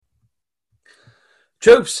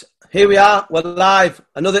Troops, here we are. We're live.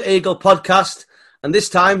 Another Eagle podcast. And this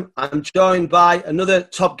time I'm joined by another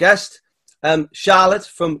top guest, Charlotte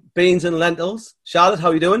from Beansnlentils. Charlotte, how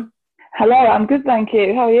are you doing? Hello, I'm good, thank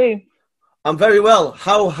you. How are you? I'm very well.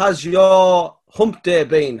 How has your hump day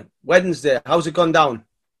been? Wednesday, how's it gone down?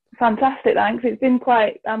 Fantastic, thanks. It's been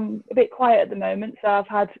a bit quiet at the moment, so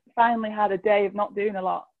I've finally had a day of not doing a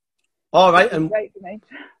lot. All right, and great for me.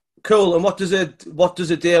 Cool. And what does a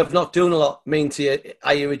day of not doing a lot mean to you?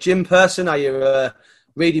 Are you a gym person? Are you a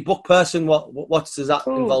read a book person? What does that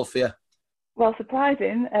involve for you? Well,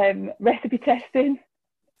 surprising. Recipe testing.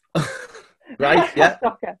 Right. Yeah.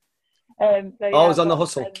 Soccer. So, Always on the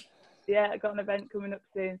hustle. I got an event coming up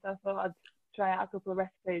soon, so I thought I'd try out a couple of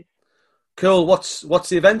recipes. Cool. What's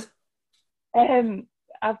the event?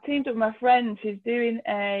 I've teamed up with my friend. She's doing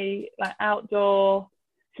outdoor.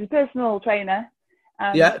 She's a personal trainer.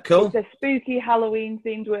 Yeah, cool. It's a spooky Halloween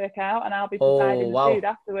themed workout, and I'll be providing the food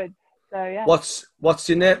afterwards. So yeah. What's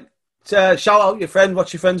your name? Shout out your friend.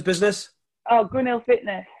 What's your friend's business? Oh, Gunhill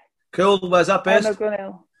Fitness. Cool. Where's that based? No,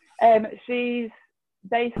 Gunhill. She's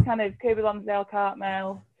based kind of Kirby Lonsdale,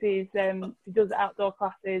 Cartmel. She does outdoor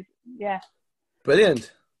classes. Yeah.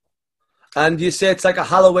 Brilliant. And you say it's like a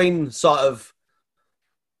Halloween sort of.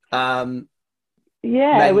 Yeah,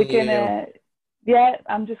 menu. we're gonna. Yeah,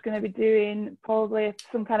 I'm just going to be doing probably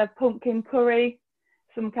some kind of pumpkin curry,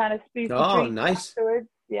 some kind of spooky treat nice. Afterwards.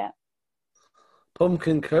 Yeah.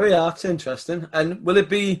 Pumpkin curry, that's interesting. And will it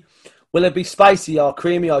be spicy or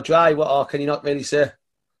creamy or dry? Or can you not really say?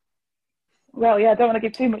 Well, yeah, I don't want to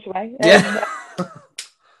give too much away. Yeah.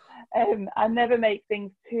 I never make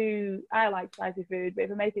things too. I like spicy food, but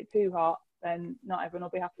if I make it too hot, then not everyone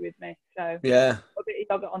will be happy with me. So yeah, a bit of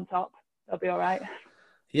yogurt on top, that'll be all right.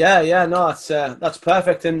 Yeah, no, that's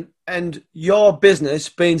perfect. And your business,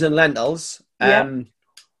 Beansnlentils,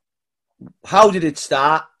 how did it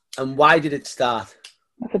start and why did it start?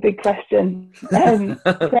 That's a big question.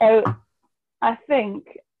 So I think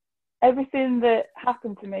everything that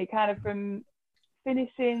happened to me, kind of from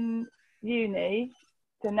finishing uni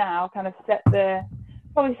to now, kind of set the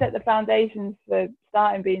foundations for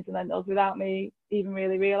starting Beansnlentils without me even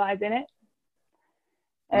really realising it.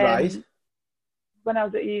 Right. When I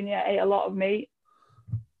was at uni, I ate a lot of meat.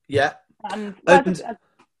 Yeah. And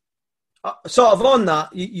sort of on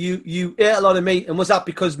that, you ate a lot of meat, and was that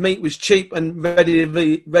because meat was cheap and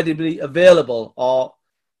readily available, or?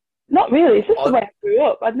 Not really. It's just the way I grew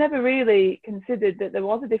up. I'd never really considered that there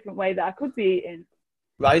was a different way that I could be eating.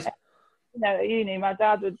 Right. At uni, my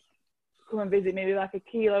dad would come and visit me with like a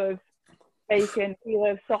kilo of bacon,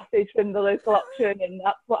 kilo of sausage from the local auction, and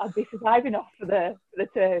that's what I'd be surviving off for the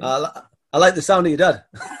term. I like the sound of your dad.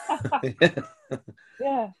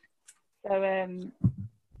 Yeah. So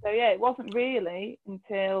it wasn't really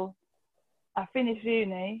until I finished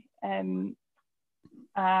uni,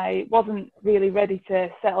 I wasn't really ready to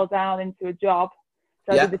settle down into a job.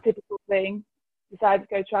 So I did the typical thing, decided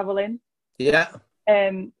to go travelling. Yeah.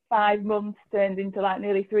 5 months turned into like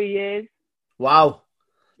nearly 3 years. Wow.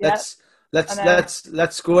 Yeah. Let's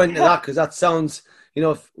go into that, because that sounds,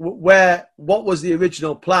 what was the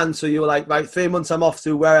original plan? So you were like, right, 3 months, I'm off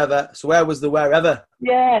to wherever. So where was the wherever?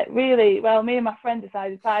 Yeah, really. Well, me and my friend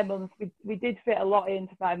decided 5 months. We did fit a lot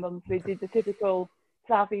into 5 months. We did the typical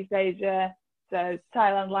Southeast Asia, so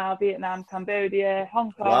Thailand, Laos, Vietnam, Cambodia,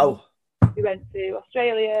 Hong Kong. Wow. We went to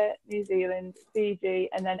Australia, New Zealand, Fiji,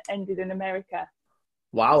 and then ended in America.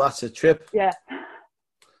 Wow, that's a trip. Yeah.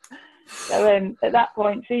 So at that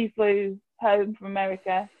point, she flew home from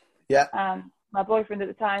America. Yeah. And my boyfriend at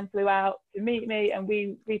the time flew out to meet me, and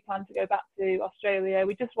we planned to go back to Australia.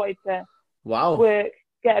 We just wanted to work,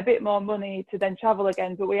 get a bit more money to then travel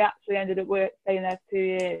again, but we actually ended up staying there for 2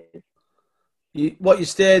 years. You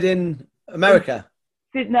stayed in America?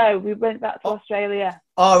 No, we went back to Australia.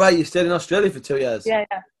 Oh, right, you stayed in Australia for 2 years? Yeah.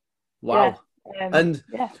 Wow.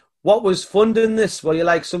 Yeah. What was funding this? Were you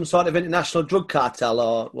like some sort of international drug cartel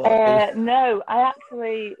or what? No, I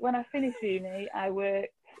actually, when I finished uni, I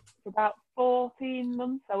worked for about 14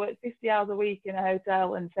 months. I worked 50 hours a week in a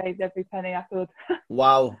hotel and saved every penny I could.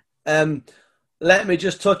 Wow. Let me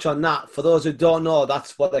just touch on that. For those who don't know,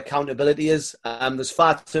 that's what accountability is. There's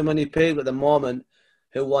far too many people at the moment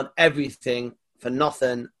who want everything for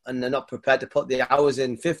nothing, and they're not prepared to put the hours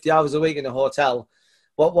in. 50 hours a week in a hotel.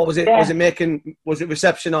 What was it? Yeah. Was it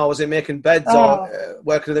reception, or was it making beds, or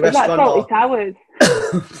working at the restaurant? Like 40 hours.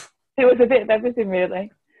 It was a bit of everything,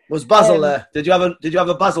 really. Was Basil there? Did you have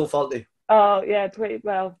a Basil faulty? Oh yeah, pretty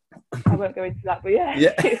well. I won't go into that, but yeah.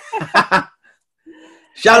 Yeah.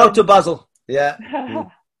 Shout out to Basil. Yeah.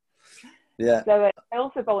 Yeah. So I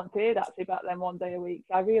also volunteered actually back then 1 day a week.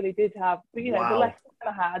 So I really did have, but you know, the Wow. less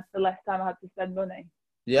time I had, the less time I had to spend money.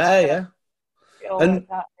 Yeah, So yeah. it all And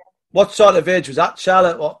worked out. what sort of age was that,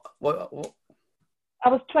 Charlotte? What? I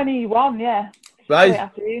was 21, yeah, straight Right.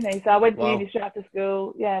 after uni. So I went to Wow. uni straight after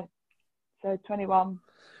school, yeah. So 21.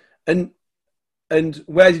 And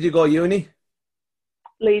where did you go uni?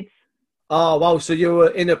 Leeds. Oh, wow. So you were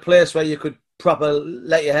in a place where you could proper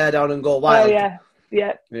let your hair down and go Oh wild. yeah,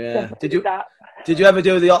 yeah. Yeah. Definitely did that. Did you ever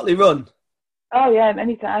do the Otley Run? Oh yeah,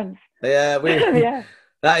 many times. Yeah, Yeah.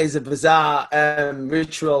 that is a bizarre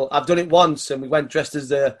ritual. I've done it once, and we went dressed as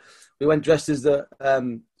the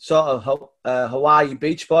sort of Hawaii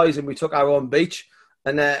Beach Boys, and we took our own beach.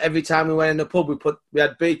 And every time we went in the pub, we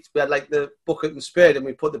had like the bucket and spade, and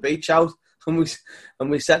we put the beach out, and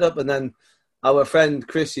we set up, and then our friend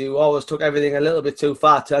Chrissy, who always took everything a little bit too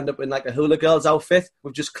far, turned up in like a hula girl's outfit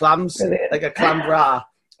with just clams, Brilliant. like a clam bra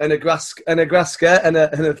and a grass skirt and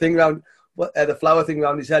a thing around the flower thing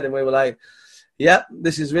around his head, and we were like, "Yep,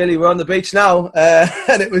 this is we're on the beach now,"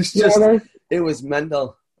 and it was just it was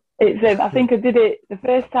mental. It's I think I did it the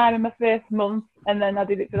first time in my first month, and then I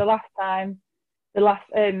did it for the last time. I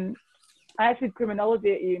actually did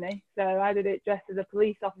criminology at uni, so I did it dressed as a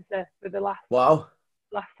police officer for the last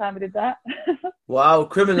time I did that. Wow,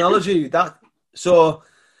 criminology. So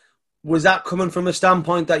was that coming from a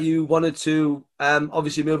standpoint that you wanted to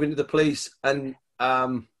obviously move into the police and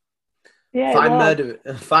find murderers?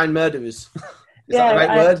 Is that the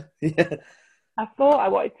right word? Yeah. I thought I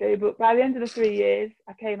wanted to, but by the end of the 3 years,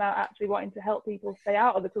 I came out actually wanting to help people stay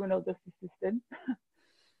out of the criminal justice system.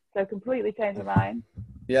 So completely changed my mind.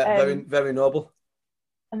 Yeah, very, very noble.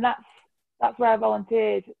 And that's where I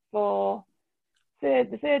volunteered for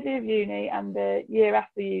the third year of uni and the year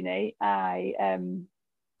after uni. I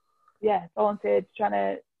volunteered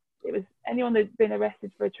it was anyone who'd been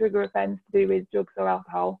arrested for a trigger offence to do with drugs or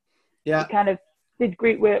alcohol. Yeah. We kind of did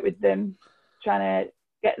group work with them, trying to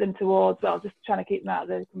get them towards, just trying to keep them out of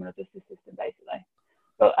the criminal justice system, basically.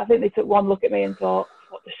 But I think they took one look at me and thought,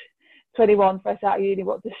 21, fresh out of uni,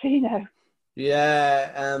 what does she know? Yeah,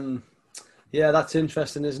 that's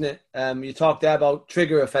interesting, isn't it? You talked there about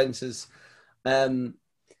trigger offences.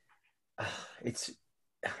 It's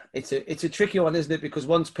a tricky one, isn't it? Because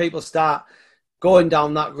once people start going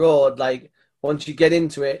down that road, like once you get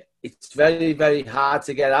into it, it's very, very hard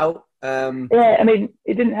to get out. Yeah, I mean,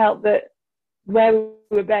 it didn't help that where we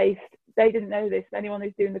were based, they didn't know this. Anyone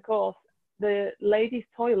who's doing the course, the ladies'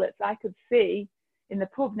 toilets I could see in the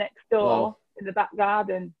pub next door in the back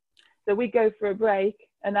garden. So we'd go for a break,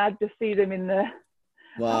 and I'd just see them in the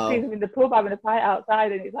pub having a pint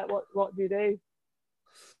outside, and it's like, what do you do?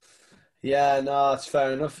 Yeah, no, that's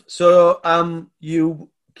fair enough. So,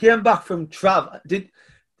 you came back from travel. Did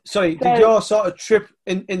your sort of trip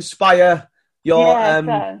inspire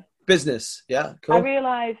your business? Yeah, cool. I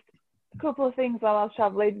realised a couple of things while I was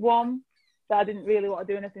travelling. One, that I didn't really want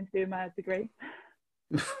to do anything to do with my degree,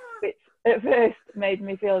 which at first made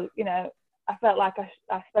me feel, I felt like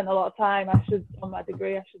I spent a lot of time. On my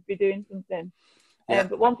degree, I should be doing something.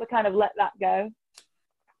 But once I kind of let that go,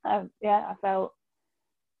 I felt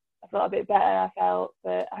a bit better. I felt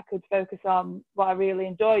that I could focus on what I really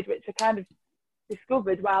enjoyed, which I kind of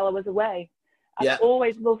discovered while I was away. I've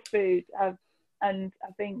always loved food, and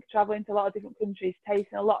I think travelling to a lot of different countries,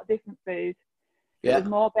 tasting a lot of different food, it was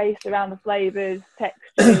more based around the flavours,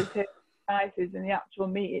 textures, spices, and the actual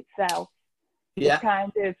meat itself. It's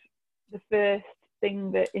kind of the first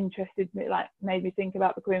thing that interested me, like made me think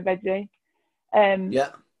about becoming veggie.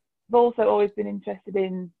 I've also always been interested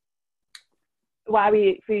in why we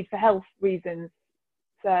eat food for health reasons.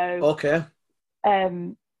 So,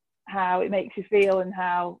 how it makes you feel and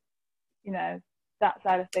how, that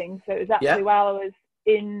side of things. So it was actually while I was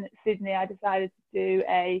in Sydney, I decided to do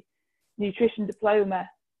a nutrition diploma.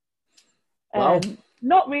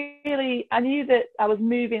 Not really. I knew that I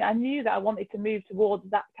wanted to move towards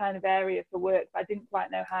that kind of area for work, but I didn't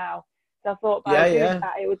quite know how. So I thought by doing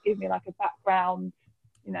that, it would give me like a background,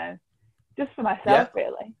 just for myself,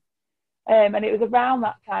 really. And it was around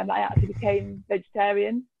that time that I actually became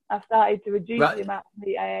vegetarian. I started to reduce the amount of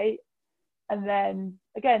meat I ate. And then,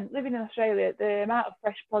 again, living in Australia, the amount of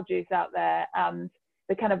fresh produce out there and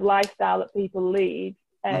the kind of lifestyle that people lead,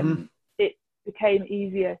 it became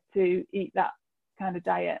easier to eat that kind of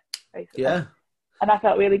diet, basically. Yeah. And I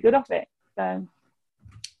felt really good off it. So.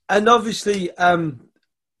 And obviously,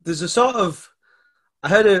 there's a sort of, I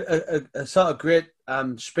heard a sort of great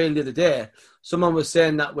spiel the other day. Someone was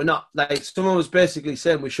saying that someone was basically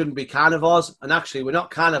saying we shouldn't be carnivores. And actually, we're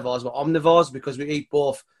not carnivores, we're omnivores because we eat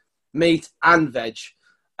both meat and veg.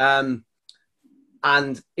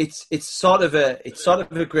 And it's sort of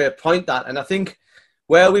a great point, that. And I think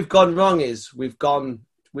where we've gone wrong is we've gone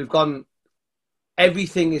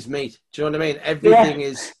everything is meat. Do you know what I mean?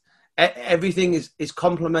 Everything is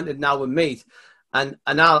complemented now with meat. And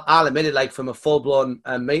I'll admit it, like, from a full blown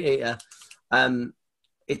meat eater,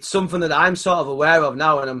 it's something that I'm sort of aware of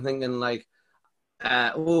now, and I'm thinking like,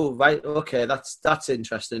 oh right, okay, that's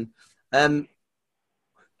interesting.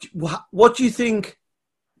 What do you think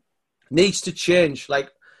needs to change?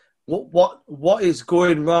 Like, what is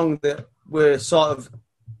going wrong that we're sort of?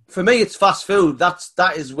 For me, it's fast food. That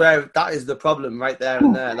is the problem right there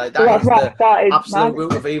and there. Like, that is the absolute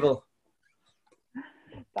root of evil.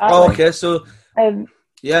 Oh, okay, so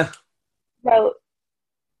yeah. Well,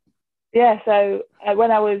 yeah. So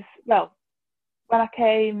when I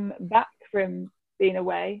came back from being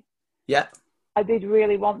away, yeah, I did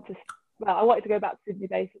really want to. Well, I wanted to go back to Sydney,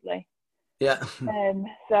 basically. Yeah.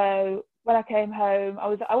 So when I came home, I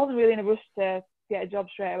wasn't really in a rush to get a job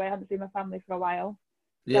straight away. I hadn't seen my family for a while.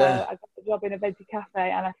 Yeah. So I got a job in a veggie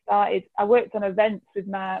cafe, and I worked on events with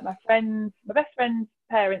my friends. My best friend's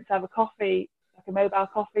parents have a coffee, like a mobile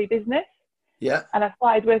coffee business. Yeah. And I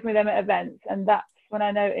started working with them at events, and that's when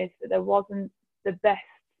I noticed that there wasn't the best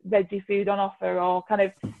veggie food on offer, or kind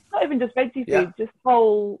of not even just veggie food, just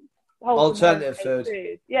whole alternative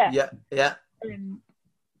food. Yeah. Yeah. Yeah.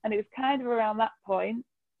 And it was kind of around that point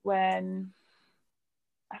when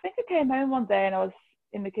I think I came home one day and I was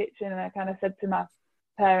in the kitchen, and I kind of said to my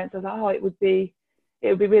parents, I was like, oh, it would be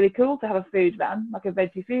really cool to have a food van, like a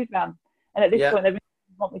veggie food van. And at this point, they really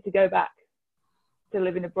want me to go back to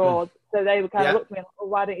living abroad. So they would kind of look at me like, well,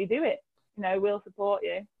 why don't you do it? You know, we'll support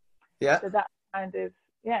you. Yeah. So that's kind of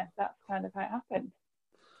how it happened.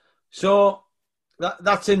 So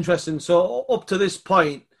that's interesting. So up to this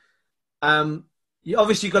point, you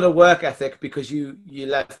obviously got a work ethic because you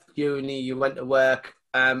left uni, you went to work,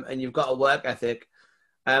 and you've got a work ethic.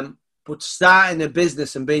 But starting a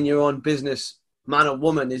business and being your own business man or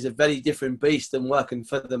woman is a very different beast than working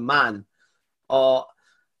for the man.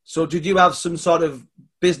 So did you have some sort of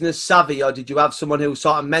business savvy, or did you have someone who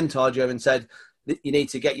sort of mentored you and said, you need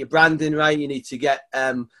to get your branding right, you need to get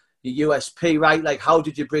your USP right? Like, how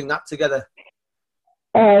did you bring that together?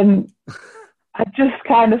 I just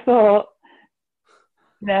kind of thought,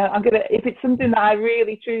 if it's something that I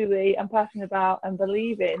really, truly am passionate about and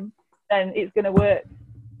believe in, then it's going to work.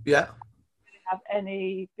 Yeah. I didn't have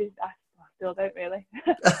any business. I still don't really.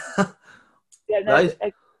 Right.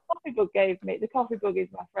 A coffee bug gave me. The coffee bug is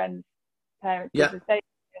my friend's parents. Yeah. They gave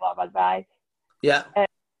me a lot of advice. Yeah.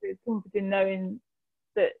 It's comforting knowing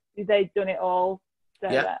that they'd done it all, so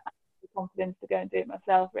that I had the confidence to go and do it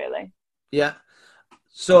myself, really. Yeah.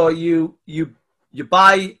 So you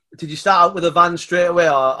buy? Did you start out with a van straight away,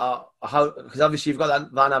 or how? Because obviously you've got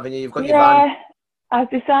that van, haven't you? You've got your van. Yeah, I've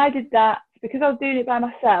decided that because I was doing it by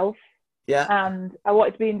myself. Yeah. And I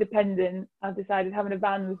wanted to be independent. I decided having a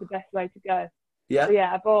van was the best way to go. Yeah. So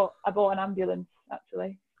yeah, I bought an ambulance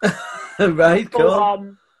actually. Right. Cool.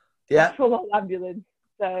 Full on ambulance.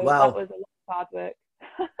 So that was a lot of hard work.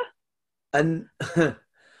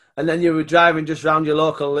 And then you were driving just around your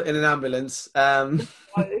local in an ambulance. It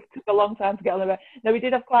took a long time to get on the road. No, we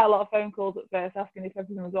did have quite a lot of phone calls at first asking if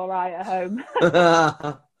everything was all right at home.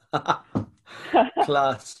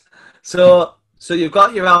 Class. So you've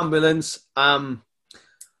got your ambulance.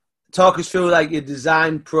 Talk us through like your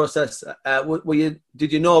design process.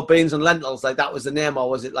 Did you know Beans and Lentils, like that was the name, or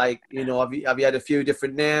was it like, have you had a few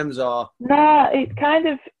different names, or? No, it's kind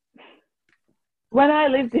of, when I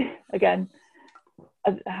lived again,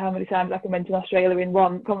 how many times I can mention Australia in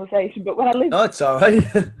one conversation, but when I lived... Oh, it's all right.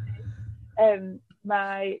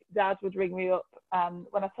 My dad would ring me up, and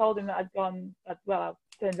when I told him that I've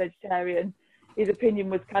turned vegetarian, his opinion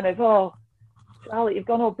was kind of, oh, Charlie, you've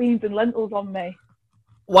gone all beans and lentils on me.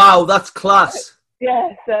 Wow, that's class.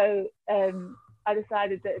 Yeah, so I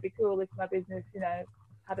decided that it'd be cool if my business,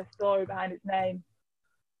 had a story behind its name.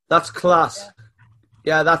 That's class.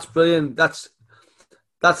 Yeah, that's brilliant. That's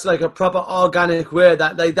like a proper organic way.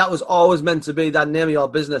 That was always meant to be that name of your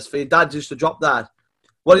business, for your dad just to drop that.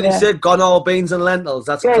 What did he say? Gone all beans and lentils.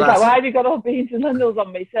 That's class. Like, why have you got all beans and lentils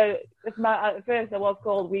on me? So at first I was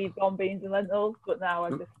called We've Gone Beans and Lentils, but now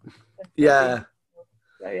I'm just... Yeah.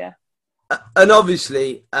 So yeah. And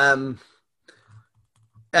obviously,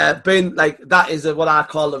 being like that is what I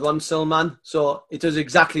call the Ronsil man. So it does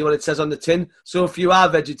exactly what it says on the tin. So if you are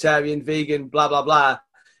vegetarian, vegan, blah blah blah,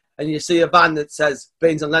 and you see a van that says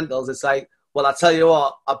beans and lentils, it's like, well, I tell you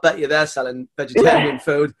what, I bet you they're selling vegetarian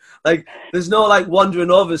food. Like, there's no like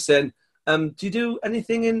wandering over saying, do you do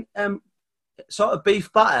anything in sort of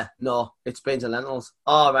beef batter? No, it's beans and lentils.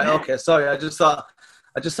 Oh, right, okay, sorry. I just thought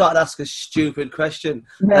I'd ask a stupid question.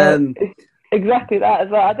 No, it's exactly that as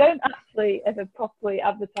well. I don't actually ever properly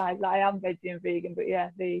advertise that I am veggie and vegan, but yeah,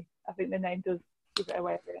 I think the name does give it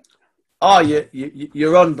away a bit. Oh,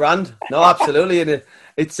 you're on brand. No, absolutely. And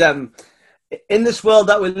it's in this world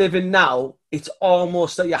that we live in now, it's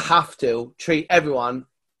almost that you have to treat everyone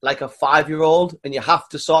like a 5-year-old, and you have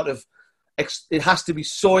to sort of, it has to be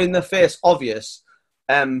so in the face obvious,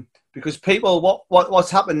 because people,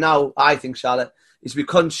 what's happened now, I think, Charlotte, is we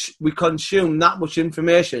consume that much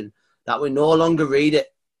information that we no longer read it.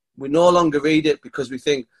 We no longer read it because we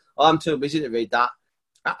think, oh, I'm too busy to read that.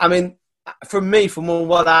 I mean, from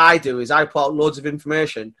what I do is I put out loads of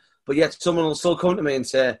information, but yet someone will still come to me and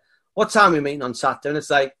say, what time are we meeting on Saturday? And it's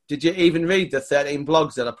like, did you even read the 13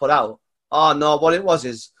 blogs that I put out? Oh, no, what it was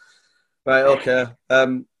is, right, okay.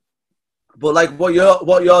 But like what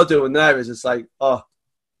you're doing there is, it's like, oh,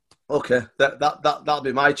 okay, that'll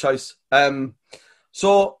be my choice.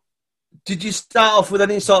 So did you start off with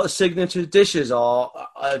any sort of signature dishes, or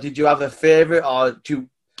did you have a favourite, or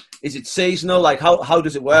is it seasonal? Like, how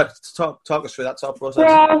does it work? Talk us through that sort of process.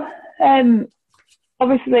 Well,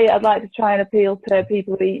 obviously, I'd like to try and appeal to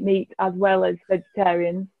people who eat meat as well as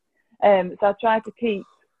vegetarians. So I try to keep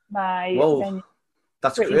my menu.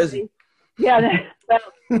 That's crazy. Easy. Yeah, no,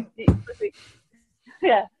 well,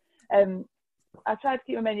 yeah. I try to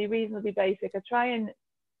keep my menu reasonably basic. I try and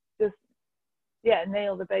just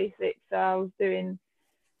nail the basics. So I was doing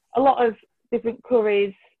a lot of different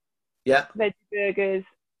curries, veggie burgers,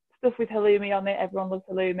 stuff with halloumi on it. Everyone loves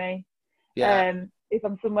halloumi. Yeah. If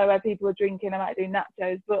I'm somewhere where people are drinking, I might do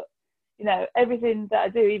nachos. But you know, everything that I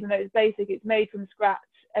do, even though it's basic, it's made from scratch.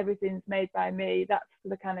 Everything's made by me. That's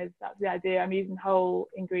the idea. I'm using whole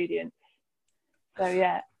ingredients. So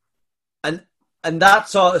yeah. And that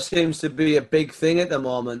sort of seems to be a big thing at the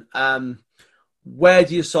moment. Where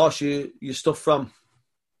do you source your stuff from?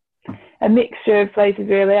 A mixture of places,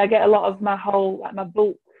 really. I get a lot of my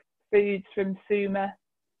bulk foods from Suma,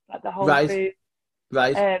 like the whole food.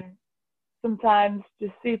 Right. Sometimes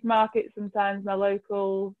just supermarkets, sometimes my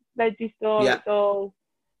local veggie store. Yeah. It all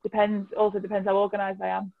depends. Also depends how organised I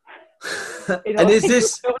am. And is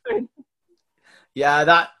this? Yeah,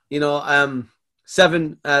 that, you know,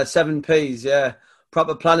 7 P's. Yeah,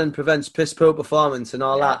 proper planning prevents piss poor performance and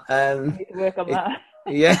all that. I need to work on that.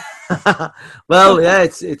 Yeah. Well, yeah,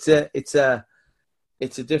 it's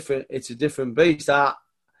a different beast.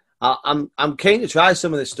 I'm keen to try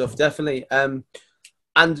some of this stuff, definitely.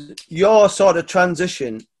 And your sort of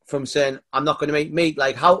transition from saying I'm not going to eat meat,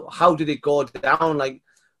 like how did it go down? Like,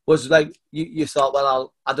 was like you thought,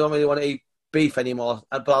 well, I don't really want to eat beef anymore,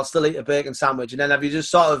 but I'll still eat a bacon sandwich. And then have you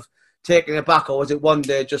just sort of taken it back, or was it one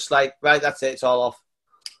day just like, right, that's it, it's all off?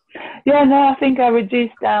 Yeah, no, I think I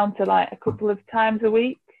reduced down to like a couple of times a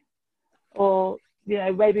week, or you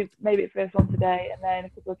know, maybe it first once a day, and then a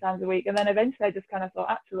couple of times a week, and then eventually I just kind of thought,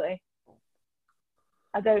 actually,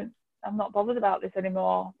 I'm not bothered about this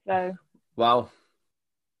anymore. So wow,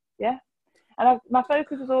 yeah, and my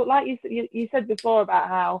focus is all, like you said before about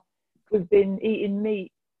how we've been eating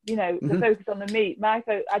meat. You know, the focus on the meat. I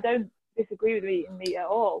don't disagree with eating meat at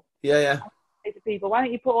all. Yeah. I say to people, why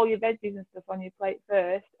don't you put all your veggies and stuff on your plate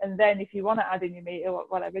first, and then if you want to add in your meat or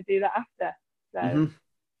whatever, do that after. So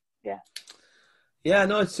yeah. Yeah,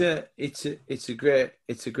 no, it's a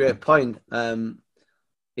great point.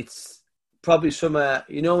 It's probably some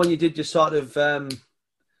you know, when you did your sort of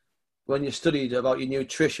when you studied about your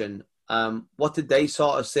nutrition, what did they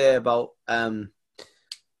sort of say about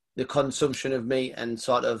the consumption of meat and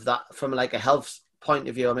sort of that from like a health point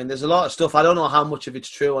of view? I mean, there's a lot of stuff. I don't know how much of it's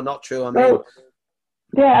true or not true. I mean,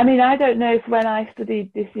 yeah, I mean, I don't know if when I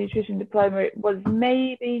studied this nutrition diploma, it was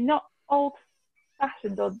maybe not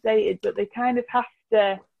old-fashioned or dated, but they kind of have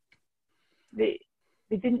to. They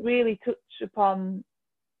didn't really touch upon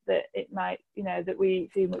that it might, you know, that we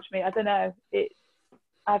eat too much meat. I don't know.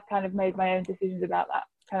 I've kind of made my own decisions about that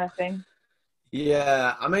kind of thing.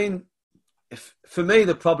 Yeah, I mean, for me,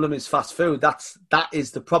 the problem is fast food. That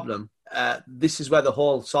is the problem. This is where the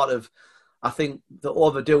whole sort of, I think, the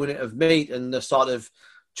overdoing it of meat and the sort of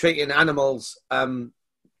treating animals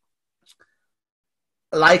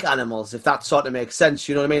like animals, if that sort of makes sense.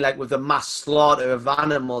 You know what I mean? Like with the mass slaughter of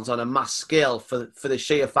animals on a mass scale for the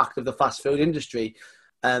sheer fact of the fast food industry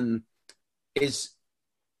is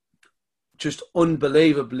just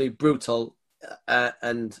unbelievably brutal.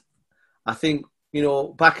 And I think, you know,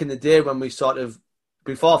 back in the day when we sort of,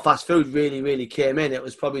 before fast food really, really came in, it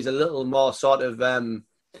was probably a little more sort of,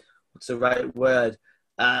 what's the right word?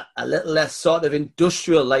 a little less sort of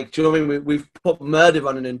industrial. Like, do you know what I mean? We've put murder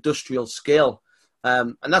on an industrial scale,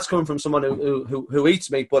 and that's coming from someone who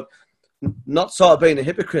eats meat, but not sort of being a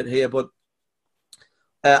hypocrite here. But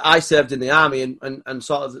I served in the army, and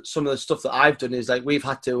sort of some of the stuff that I've done is like we've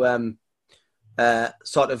had to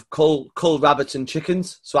sort of cull rabbits and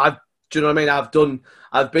chickens. So do you know what I mean?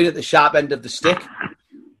 I've been at the sharp end of the stick,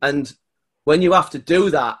 and when you have to do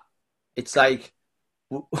that, it's like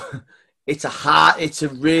it's a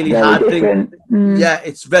really Very hard different. thing. Yeah,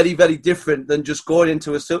 it's very, very different than just going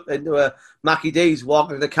into a Mackie D's,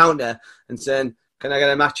 walking to the counter and saying, "Can I get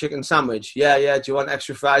a mac chicken sandwich?" Yeah. Do you want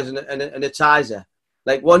extra fries and a Tizer?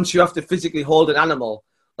 Like, once you have to physically hold an animal,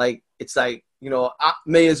 like, it's like, you know,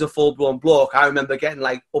 me as a full blown bloke, I remember getting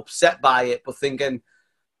like upset by it, but thinking,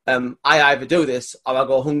 I either do this or I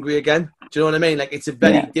go hungry again. Do you know what I mean? Like, it's a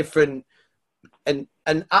very different. And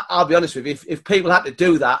I'll be honest with you, if people had to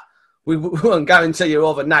do that, we won't guarantee you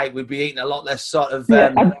overnight we'd be eating a lot less sort of.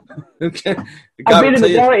 I'd be the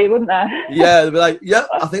majority, wouldn't I? Yeah, they'd be like, yeah,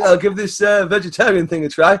 I think I'll give this vegetarian thing a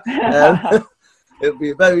try. It'll be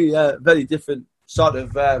a very, very different sort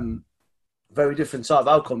of,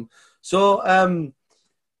 outcome. So,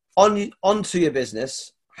 onto your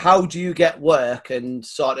business, how do you get work, and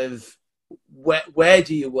sort of where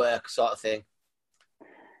do you work, sort of thing?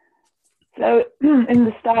 So in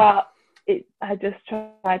the start, I just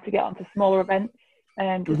tried to get onto smaller events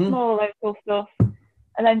and just smaller local stuff,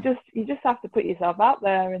 and then you just have to put yourself out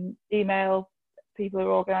there and email people who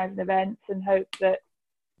are organising events and hope that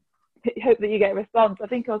you get a response. I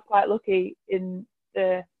think I was quite lucky in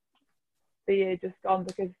the year just gone,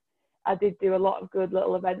 because I did do a lot of good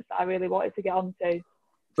little events that I really wanted to get onto.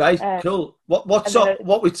 Right, cool.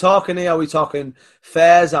 What we talking here? Are we talking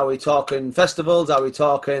fairs? Are we talking festivals? Are we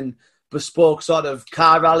talking bespoke sort of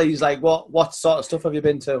car rallies? Like, what sort of stuff have you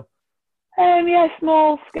been to?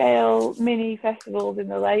 Small scale mini festivals in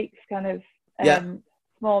the lakes, kind of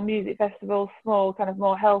small music festivals, small kind of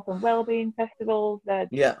more health and wellbeing festivals.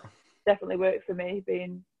 Definitely work for me,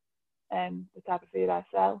 being the type of food I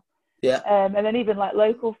sell. And then even like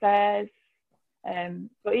local fairs.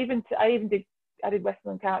 But I did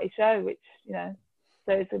Westmoreland County Show, which, you know,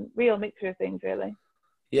 so it's a real mixture of things, really.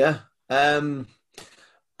 Yeah.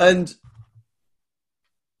 And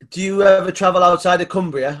do you ever travel outside of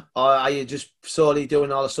Cumbria, or are you just solely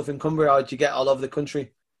doing all the stuff in Cumbria, or do you get all over the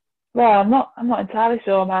country? Well, I'm not entirely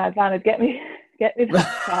sure my van would get me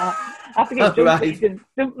that far. I have to get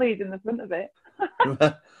jump leads in the front of it.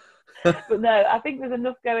 But no, I think there's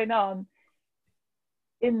enough going on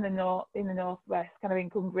in the northwest, kind of in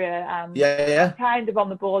Cumbria, and kind of on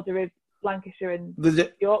the border of Lancashire and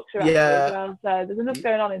Yorkshire actually, as well. So there's enough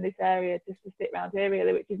going on in this area just to stick around here,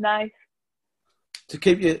 really, which is nice. To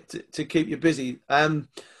keep you busy. And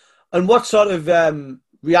what sort of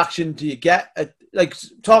reaction do you get? Like,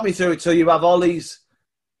 talk me through it. So you have all these,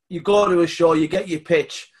 you go to a show, you get your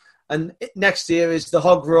pitch, and next year is the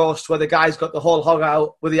hog roast where the guy's got the whole hog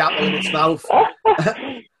out with the apple in its mouth.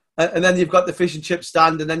 And then you've got the fish and chip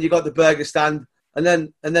stand, and then you've got the burger stand, and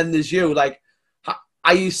then there's you. Like,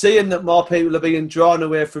 are you seeing that more people are being drawn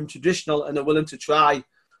away from traditional and are willing to try,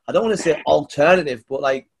 I don't want to say alternative, but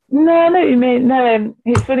like... No, I know what you mean. No,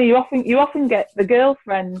 it's funny, you often get the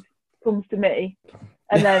girlfriend comes to me,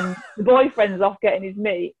 and then the boyfriend's off getting his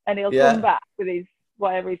meat, and he'll come back with his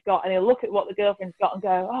whatever he's got, and he'll look at what the girlfriend's got and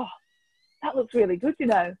go, "Oh, that looks really good, you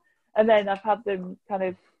know." And then I've had them kind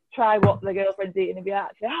of try what the girlfriend's eating and be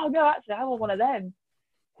actually, "Oh no, actually, I want one of them."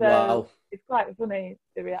 So It's quite funny,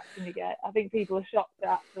 the reaction you get. I think people are shocked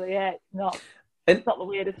that actually, it's not the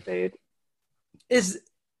weirdest food.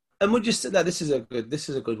 And would you say that this is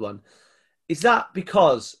a good one? Is that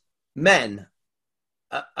because men,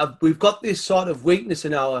 we've got this sort of weakness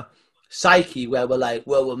in our psyche where we're like,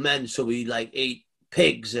 well, we're men, so we like eat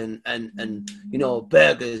pigs and you know,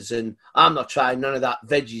 burgers, and I'm not trying none of that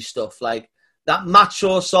veggie stuff. Like, that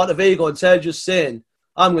macho sort of ego, instead of just saying,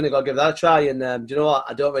 I'm going to go give that a try, and do you know what?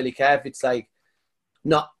 I don't really care if it's like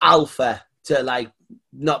not alpha to like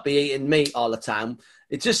not be eating meat all the time.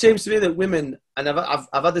 It just seems to me that women, and I've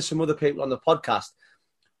had this from other people on the podcast,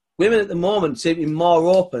 women at the moment seem to be more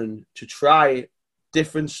open to try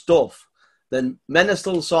different stuff than men. Are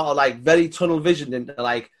still sort of like very tunnel visioned into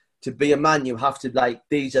like, to be a man, you have to like,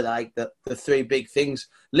 these are like the three big things: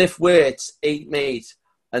 lift weights, eat meat,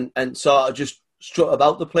 and sort of just strut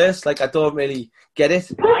about the place. Like, I don't really get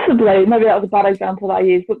it. Possibly, maybe that was a bad example that I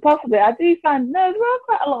used, but possibly I do find there are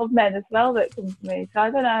quite a lot of men as well that come to me. So I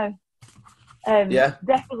don't know.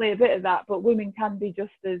 Definitely a bit of that, but women can be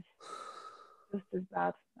just as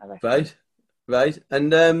bad, I reckon. Right.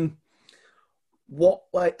 And what,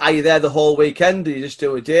 like, are you there the whole weekend? Do you just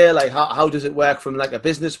do a day? Like, how does it work from like a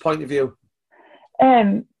business point of view?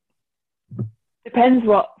 Depends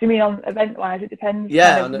what do you mean on event wise. It depends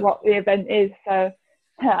kind of what the event is. So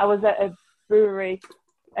I was at a brewery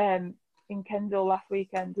in Kendal last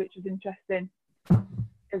weekend, which was interesting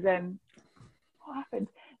because what happened?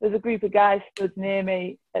 There's a group of guys stood near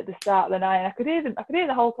me at the start of the night, and I could hear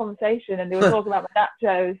the whole conversation, and they were talking about my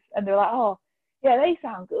nachos, and they were like, "Oh, yeah, they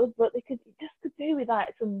sound good, but they could do with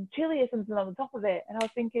like some chili or something on the top of it." And I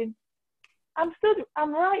was thinking, I'm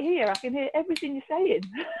right here. I can hear everything you're saying.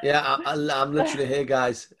 Yeah, I'm literally here,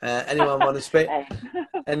 guys. Anyone want to speak?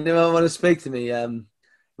 Anyone want to speak to me?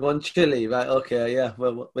 Want chili? Right? Okay. Yeah.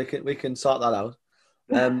 Well, we can sort that out.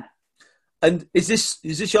 And is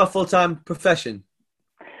this your full-time profession?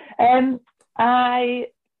 When I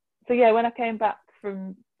came back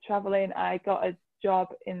from travelling, I got a job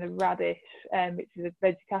in the Radish, which is a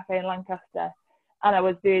veg cafe in Lancaster, and I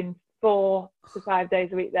was doing 4 to 5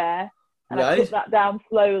 days a week there. And I cut that down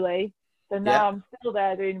slowly. So now I'm still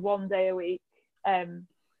there doing 1 day a week. And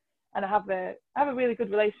I have a really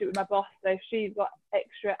good relationship with my boss. So if she's got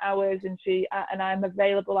extra hours and I'm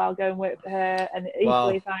available, I'll go and work for her. And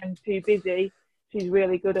equally, if I'm too busy, she's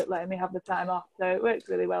really good at letting me have the time off. So it works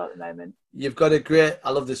really well at the moment. You've got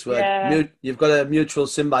I love this word. Yeah. You've got a mutual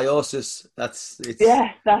symbiosis. That's it.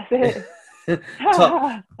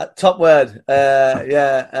 top word.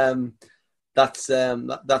 That's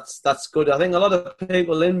good. I think a lot of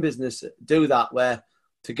people in business do that, where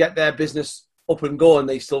to get their business up and going,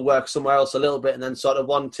 they still work somewhere else a little bit, and then sort of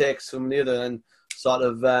one takes from the other and sort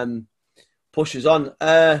of pushes on.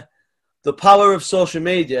 The power of social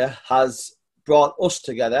media has brought us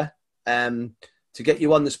together to get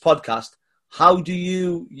you on this podcast. How do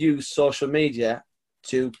you use social media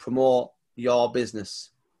to promote your business?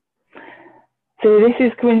 So this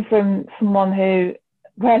is coming from someone who,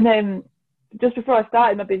 when just before I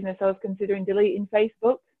started my business, I was considering deleting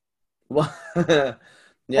Facebook.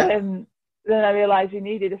 Yeah. Then I realised you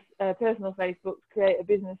needed a personal Facebook to create a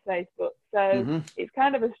business Facebook. So it's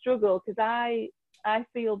kind of a struggle because I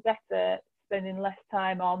feel better spending less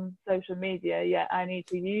time on social media, yet I need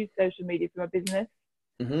to use social media for my business.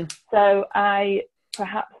 So I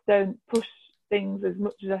perhaps don't push things as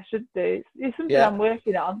much as I should do. It's something I'm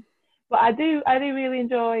working on, but I do really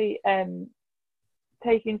enjoy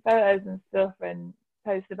taking photos and stuff and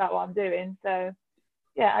post about what I'm doing. So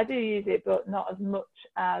yeah, I do use it, but not as much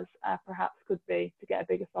as I perhaps could be to get a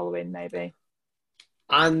bigger following, maybe.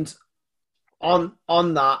 And on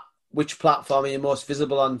that, which platform are you most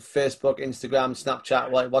visible on? Facebook, Instagram, Snapchat?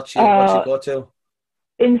 What's your go-to?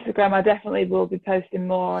 Instagram. I definitely will be posting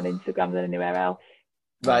more on Instagram than anywhere else.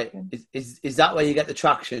 Right. Is that where you get the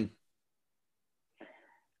traction?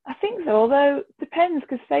 I think so, although it depends,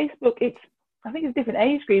 because Facebook, I think it's a different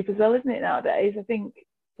age group as well, isn't it, nowadays? I think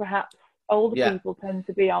perhaps older people tend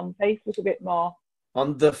to be on Facebook a bit more.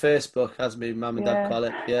 On the Facebook, as my mum and dad call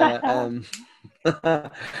it.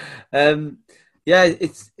 Yeah.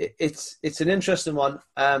 It's an interesting one.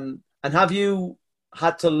 And have you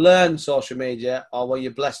had to learn social media, or were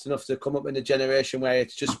you blessed enough to come up in a generation where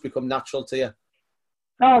it's just become natural to you?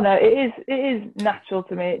 Oh no, it is natural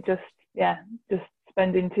to me. It just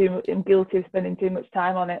spending too much. I'm guilty of spending too much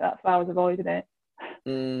time on it. That's why I was avoiding it.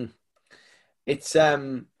 It's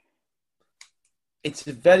a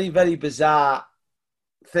very, very bizarre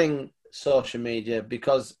thing, social media,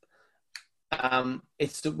 because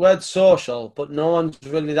it's the word social, but no one's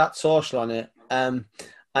really that social on it. And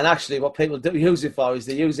actually, what people do use it for is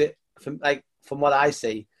they use it from what I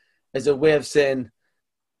see as a way of saying,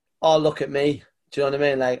 "Oh, look at me." Do you know what I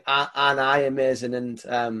mean? Like, and I amazing.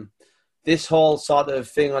 And this whole sort of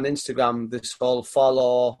thing on Instagram, this whole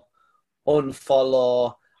follow,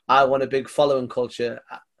 unfollow, I want a big following culture.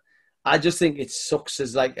 I just think it sucks.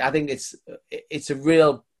 I think it's a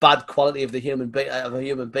real bad quality of a human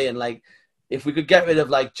being. Like, if we could get rid of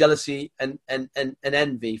like jealousy and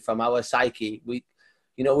envy from our psyche, we'd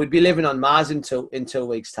be living on Mars in 2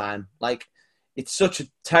 weeks' time. Like, it's such a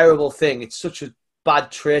terrible thing. It's such a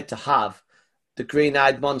bad trait to have. The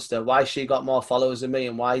green-eyed monster. Why she got more followers than me,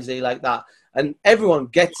 and why is he like that? And everyone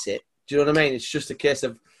gets it. Do you know what I mean? It's just a case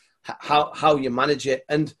of how you manage it,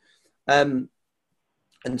 and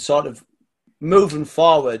sort of moving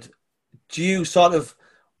forward. Do you sort of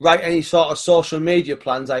write any sort of social media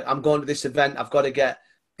plans? Like, I'm going to this event, I've got to get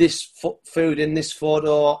this food in this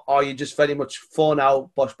photo, or are you just very much phone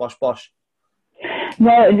out, bosh, bosh, bosh?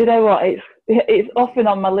 No, you know what? It's often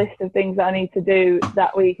on my list of things that I need to do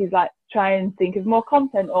that week, is like try and think of more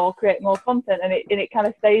content or create more content, and it kind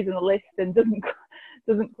of stays on the list and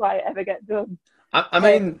doesn't quite ever get done. I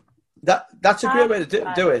mean, That's a great way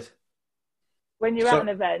to do it. When you're at an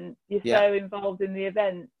event, you're so involved in the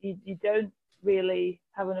event, you don't really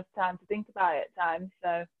have enough time to think about it at times.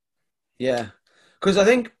 So yeah, because I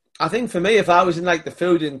think for me, if I was in like the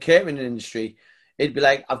food and catering industry, it'd be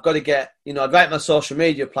like I've got to get, I'd write my social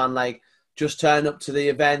media plan like just turn up to the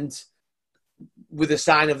event with a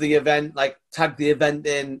sign of the event, like tag the event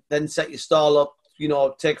in, then set your stall up,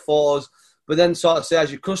 take photos, but then sort of say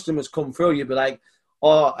as your customers come through, you'd be like,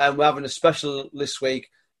 oh, and we're having a special this week,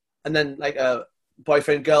 and then like a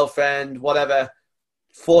boyfriend, girlfriend, whatever,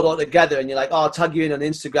 photo together, and you're like, oh, I'll tag you in on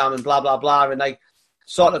Instagram and blah, blah, blah, and like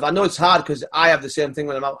sort of, I know it's hard because I have the same thing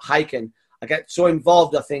when I'm out hiking. I get so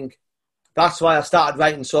involved, I think that's why I started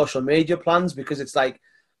writing social media plans, because it's like,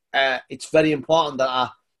 it's very important that I,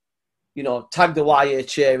 tag the YA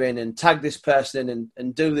cheer in and tag this person in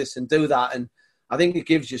and do this and do that. And I think it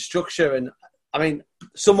gives you structure. And I mean,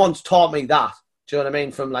 someone's taught me that, do you know what I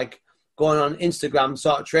mean? From like going on Instagram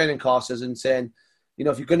sort of training courses and saying,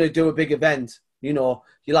 if you're going to do a big event, you'll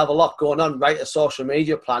have a lot going on, write a social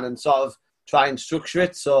media plan and sort of try and structure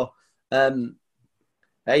it. So,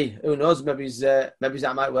 hey, who knows? Maybe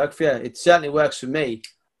that might work for you. It certainly works for me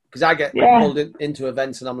because I get pulled into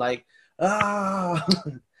events and I'm like,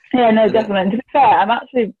 Yeah, no, definitely. To be fair,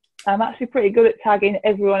 I'm actually pretty good at tagging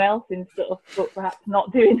everyone else in stuff, but perhaps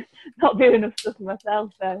not doing enough stuff for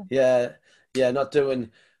myself. So yeah, not doing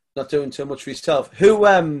too much for yourself.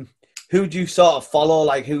 Who do you sort of follow?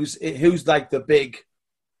 Like who's like the big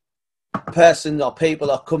person or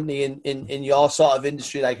people or company in your sort of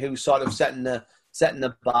industry? Like who's sort of setting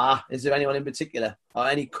the bar? Is there anyone in particular or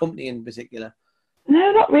any company in particular?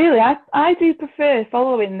 No, not really. I do prefer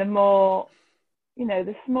following the more,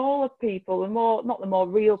 the smaller people, not the more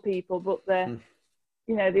real people, but the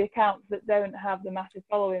the accounts that don't have the massive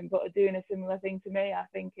following but are doing a similar thing to me. I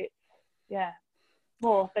think it's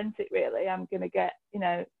more authentic really. I'm going to get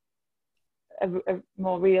a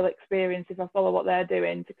more real experience if I follow what they're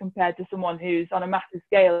doing to compare to someone who's on a massive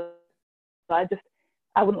scale. I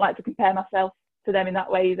wouldn't like to compare myself to them in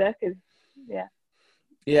that way either, because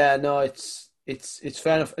no, it's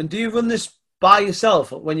fair enough. And do you run this by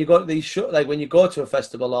yourself when you go to these like when you go to a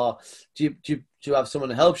festival, or do you have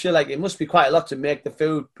someone who helps you? Like it must be quite a lot to make the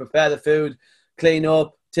food, prepare the food, clean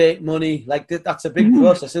up, take money. Like that's a big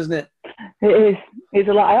process, isn't it? It is. It's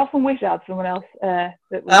a lot. I often wish I had someone else that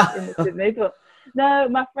was in this with me, but no,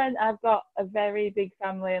 my friend. I've got a very big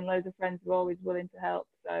family and loads of friends who are always willing to help.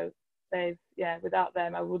 So without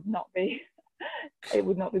them, I would not be. It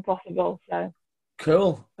would not be possible. So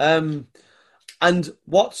cool. And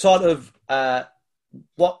what sort of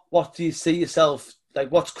what do you see yourself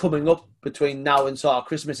like? What's coming up between now and sort of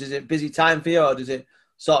Christmas? Is it a busy time for you, or does it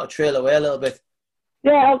sort of trail away a little bit?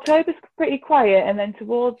 Yeah, October's pretty quiet, and then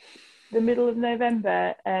towards the middle of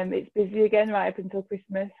November, it's busy again right up until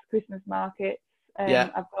Christmas markets.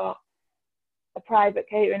 I've got a private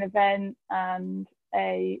catering event and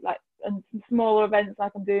and some smaller events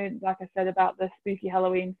like I'm doing, like I said, about the spooky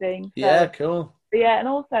Halloween thing. So, yeah, cool. Yeah, and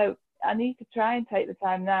also I need to try and take the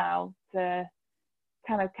time now to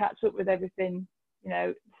kind of catch up with everything.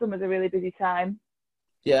 Summer's a really busy time.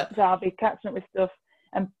 Yeah. So I'll be catching up with stuff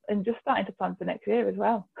and just starting to plan for next year as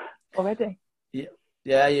well already. Yeah.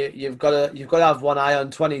 Yeah, you've got to have one eye on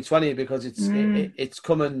 2020 because it's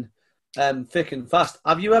coming thick and fast.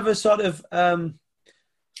 Have you ever sort of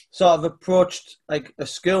approached like a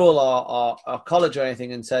school or college or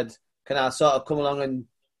anything and said, can I sort of come along and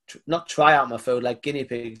not try out my food like guinea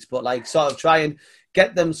pigs, but like sort of try and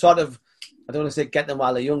get them sort of, I don't want to say get them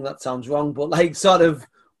while they're young, that sounds wrong, but like sort of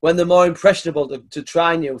when they're more impressionable to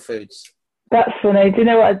try new foods? That's funny. Do you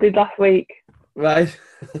know what I did last week? Right.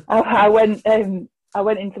 I went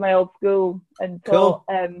into my old school and taught.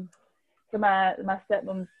 Cool. So my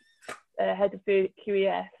stepmom's head of food at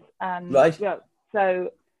QES, and right.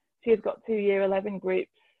 So she has got 2 year 11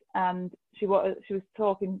 groups, and she was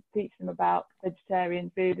teaching them about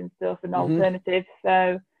vegetarian food and stuff and alternatives.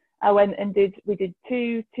 So I went and we did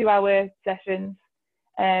 2-hour sessions,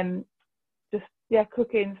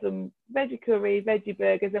 cooking some veggie curry, veggie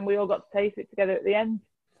burgers, and we all got to taste it together at the end.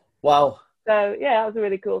 Wow. So that was a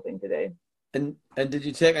really cool thing to do. And did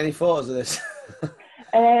you take any photos of this?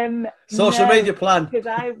 Social media plan? Because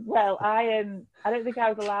I don't think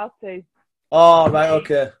I was allowed to. Oh, right,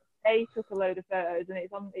 okay. They took a load of photos, and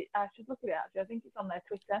it's on. I should look at it actually. I think it's on their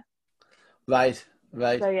Twitter. Right.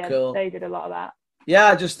 So yeah, cool. They did a lot of that. Yeah,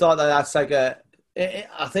 I just thought that's like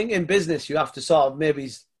I think in business you have to sort of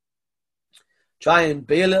maybe try and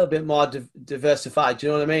be a little bit more diversified. Do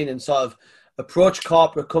you know what I mean? And sort of approach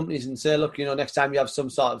corporate companies and say, look, next time you have some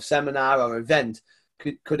sort of seminar or event,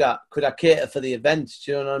 could I cater for the event?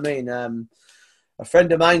 Do you know what I mean? A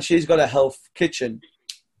friend of mine, she's got a health kitchen,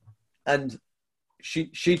 and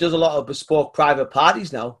she does a lot of bespoke private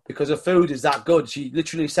parties now because her food is that good. She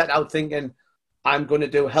literally set out thinking, I'm going to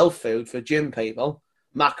do health food for gym people,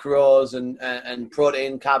 macros and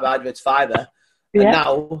protein, carbohydrates, fiber. Yeah.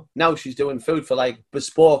 And now she's doing food for like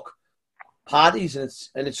bespoke parties,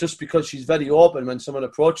 and it's just because she's very open when someone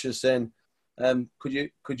approaches saying, could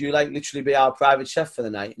you like literally be our private chef for the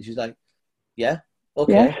night? And she's like, yeah,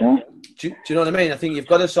 okay. Yeah, sure. Do you know what I mean? I think you've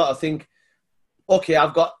got to sort of think, okay,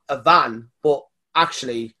 I've got a van, but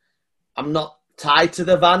actually I'm not tied to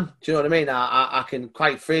the van. Do you know what I mean? I can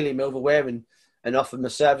quite freely move away and offer my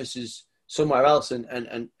services somewhere else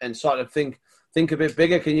and sort of think a bit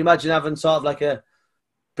bigger. Can you imagine having sort of like a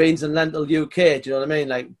Beansnlentils UK? Do you know what I mean?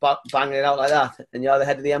 Like banging it out like that, and you're the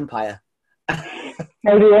head of the empire.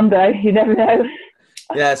 Maybe one day, you never know.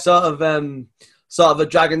 Yeah, sort of a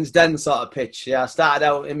Dragon's Den sort of pitch. Yeah, I started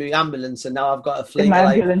out in my ambulance, and now I've got a fleet. In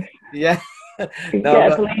my ambulance. Yeah. You could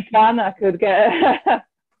get a police van. I could get.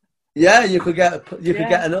 Yeah, you could get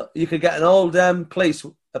an old police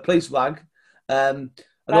wag, an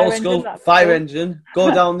old school fire engine.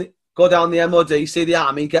 Go down the MOD, see the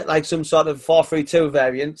army, get like some sort of 432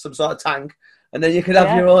 variant, some sort of tank, and then you could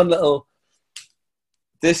have your own little.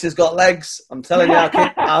 This has got legs. I'm telling you, I'll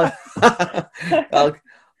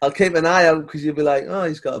keep an eye out because you'll be like, oh,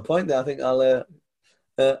 he's got a point there. I think I'll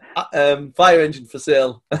fire engine for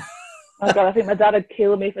sale. Oh God, I think my dad would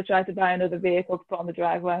kill me if I tried to buy another vehicle to put on the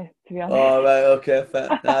driveway. To be honest. Oh right, okay,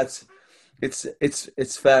 fair. That's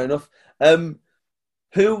it's fair enough.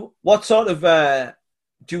 What sort of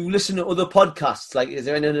do you listen to other podcasts? Like, is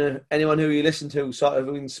there anyone who you listen to sort of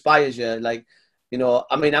who inspires you? Like, you know,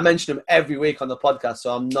 I mean, I mention them every week on the podcast,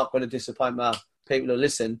 so I'm not going to disappoint my people who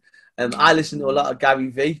listen. I listen to a lot of Gary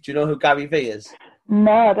V. Do you know who Gary V is?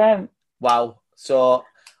 No, I don't. Wow. So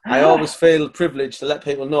I always feel privileged to let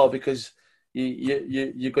people know because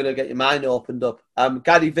you're going to get your mind opened up.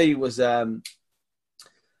 Gary V was a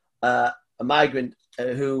migrant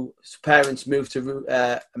whose parents moved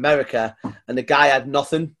to America, and the guy had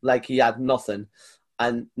nothing. Like, he had nothing.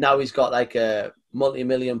 And now he's got like a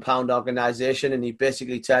multi-million-pound organisation, and he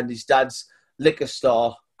basically turned his dad's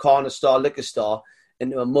corner store liquor store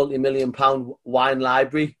into a multi-million-pound wine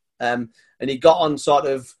library. And he got on sort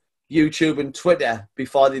of YouTube and Twitter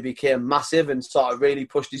before they became massive and sort of really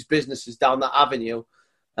pushed his businesses down that avenue.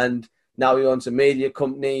 And now he owns a media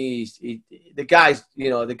company. The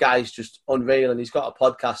guy's just unreal, and he's got a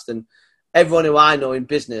podcast, and everyone who I know in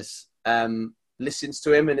business listens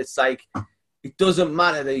to him, and it's like, it doesn't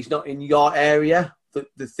matter that he's not in your area. The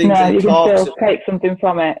things that he talks, can still take something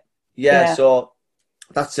from it. Yeah, so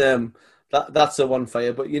that's the one for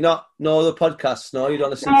you. But you're not the podcasts. No, you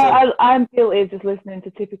don't listen to. I'm guilty of just listening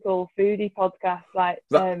to typical foodie podcasts like.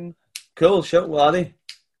 Cool. Sure. What are they?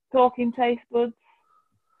 Talking Taste Buds.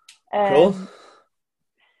 Cool.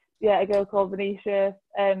 Yeah, a girl called Venetia.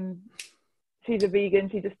 She's a vegan.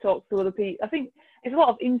 She just talks to other people. I think it's a lot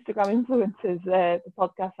of Instagram influencers, the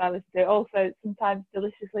podcast I listen to. Also, sometimes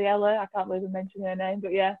Deliciously Ella. I can't believe I mentioned her name,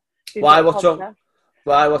 but yeah. Why? What's wrong?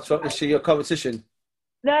 Why? What's wrong? Is she your competition?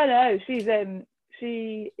 No. She's just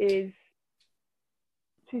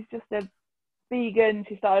a vegan.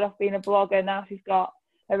 She started off being a blogger. Now she's got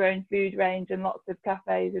her own food range and lots of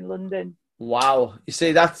cafes in London. Wow. You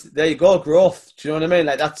see, there you go, growth. Do you know what I mean?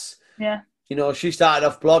 Like, that's, yeah. You know, she started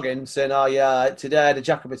off blogging saying, oh yeah, today I had a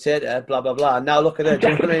jack of potato, blah, blah, blah. And now look at her. Do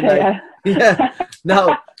you know what I mean? Like,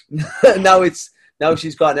 yeah. Now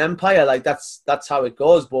she's got an empire. Like, that's how it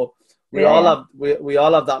goes. But we all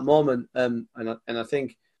have that moment. And I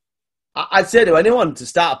think I'd say to anyone to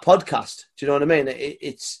start a podcast. Do you know what I mean?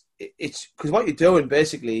 It's because what you're doing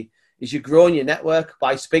basically is you're growing your network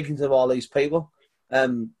by speaking to all these people.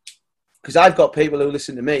 Because I've got people who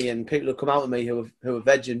listen to me and people who come out with me who are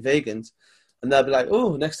veg and vegans, and they'll be like,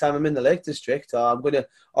 "Oh, next time I'm in the Lake District, or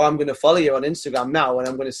I'm gonna follow you on Instagram now, and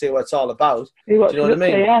I'm gonna see what it's all about." Do you know what I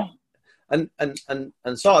mean? Yeah.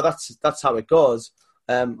 And so that's how it goes.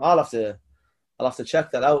 I'll have to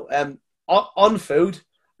check that out. On food,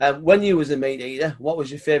 when you was a meat eater, what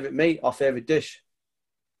was your favourite meat or favourite dish?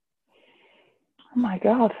 Oh my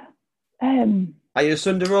God. Are you a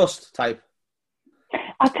Sunday roast type?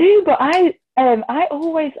 I do, but I'm a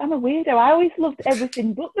weirdo. I always loved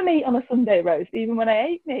everything but the meat on a Sunday roast, even when I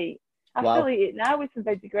ate meat. I still eat it now with some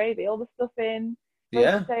veggie gravy, all the stuffing,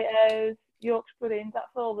 roast potatoes, Yorkshire puddings. That's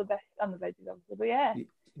all the best, and the veggies obviously. But yeah.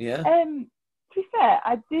 Yeah. To be fair,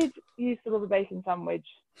 I did used to love a bacon sandwich.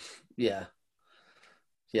 Yeah.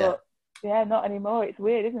 Yeah. But yeah, not anymore. It's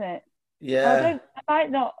weird, isn't it? Yeah. I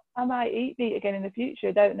might not I might eat meat again in the future.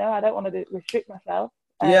 I don't know. I don't want to restrict myself.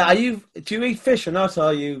 Yeah, do you eat fish or not? Or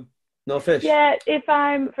are you no fish? Yeah, if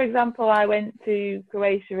for example, I went to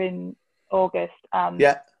Croatia in August and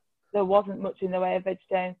there wasn't much in the way of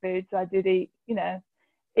vegetarian food, so I did eat.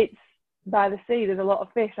 It's by the sea. There's a lot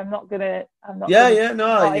of fish. I'm not gonna not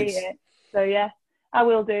eat it. So yeah, I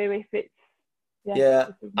will do if it's. Yeah.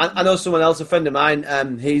 I know someone else, a friend of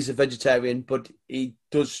mine. He's a vegetarian, but he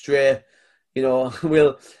does stray.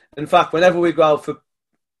 In fact, whenever we go out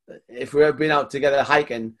if we've been out together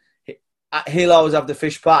hiking, he'll always have the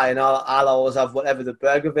fish pie, and I'll always have whatever the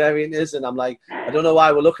burger variant is. And I'm like, I don't know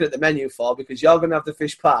why we're looking at the menu for, because you're going to have the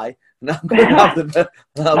fish pie, and I'm going to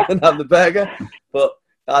have the burger. But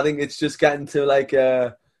I think it's just getting to like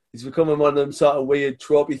it's becoming one of them sort of weird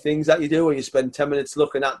tropey things that you do, where you spend 10 minutes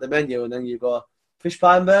looking at the menu, and then you go, fish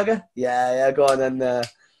pie and burger? Yeah, go on. And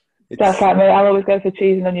that's like me. I'll always go for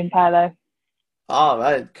cheese and onion pie though. All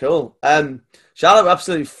right, cool. Charlotte, we're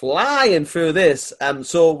absolutely flying through this.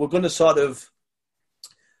 So we're going to sort of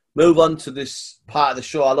move on to this part of the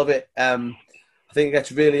show. I love it. I think it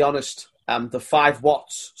gets really honest. The 5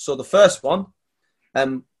 whats. So the first one,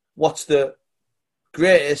 what's the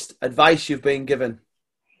greatest advice you've been given?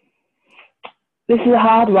 This is a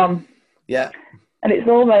hard one. Yeah. And it's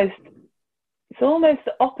almost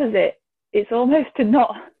the opposite. It's almost to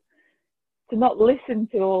not listen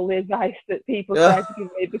to all the advice that people try to give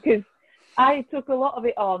me, because I took a lot of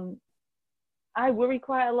it on. I worry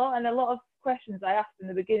quite a lot, and a lot of questions I asked in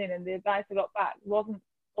the beginning and the advice I got back wasn't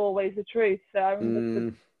always the truth. So I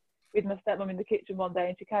remember with my stepmom in the kitchen one day,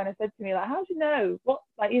 and she kind of said to me, like, how do you know what,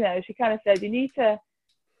 she kind of said, you need to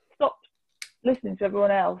stop listening to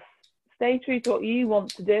everyone else, stay true to what you want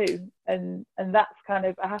to do. And that's kind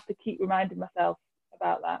of, I have to keep reminding myself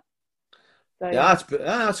about that. So,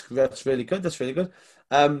 that's really good. That's really good.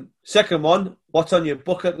 Second one, what's on your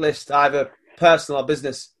bucket list, either personal or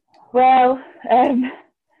business? Well,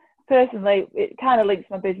 personally, it kind of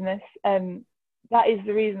links my business. That is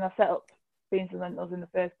the reason I set up Beansnlentils in the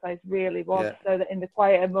first place, really was so that in the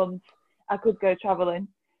quieter months I could go travelling.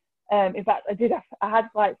 In fact, I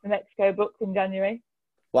had flights to Mexico booked in January.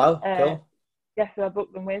 Wow, cool. Yes, so I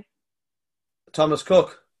booked them with Thomas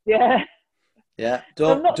Cook. Yeah. Yeah,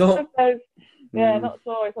 not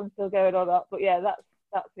sure if I'm still going or not, but yeah,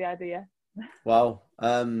 that's the idea. Wow.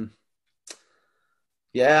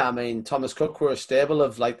 Yeah, I mean, Thomas Cook were a stable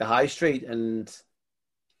of like the high street, and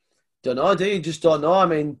don't know, do you just don't know? I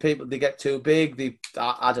mean, people, they get too big.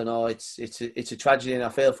 I don't know. It's a tragedy, and I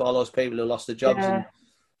feel for all those people who lost their jobs. Yeah.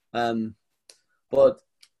 And, but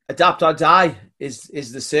adapt or die is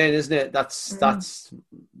the saying, isn't it? That's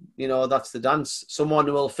the dance.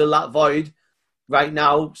 Someone will fill that void. Right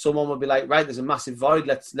now, someone will be like, right, there's a massive void.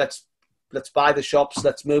 Let's buy the shops.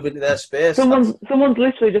 Let's move into their space. Someone's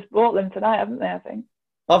literally just bought them tonight, haven't they? I think.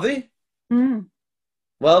 Have they? Mm.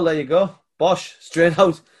 Well, there you go. Bosh, straight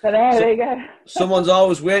out. There you go. Someone's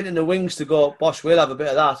always waiting in the wings to go, Bosh, we'll have a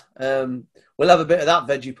bit of that. We'll have a bit of that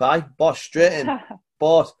veggie pie. Bosh, straight in.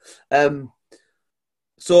 Bought.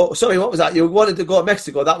 So, sorry, what was that? You wanted to go to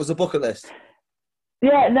Mexico. That was the bucket list.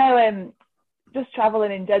 Yeah, no, just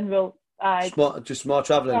travelling in general. Just more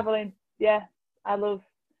travelling. Travelling, yeah. I love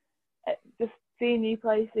just seeing new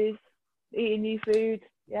places, eating new food,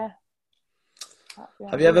 yeah.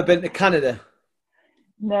 Have you ever been to Canada?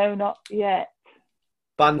 No, not yet.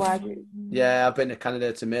 Banff? Yeah, I've been to Canada.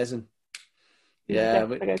 It's amazing. Yeah,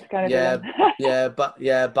 go to Canada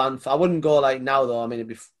Banff. I wouldn't go like now though. I mean, it'd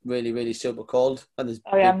be really, really super cold. And there's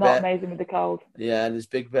I'm not amazing with the cold. Yeah, and there's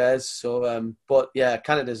big bears. So, but yeah,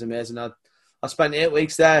 Canada's amazing. I spent 8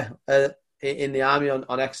 weeks there in the army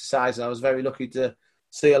on exercise, and I was very lucky to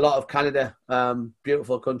see a lot of Canada.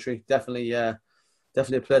 Beautiful country, definitely a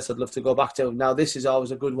place I'd love to go back to. Now, this is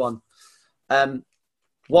always a good one.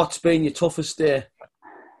 What's been your toughest day?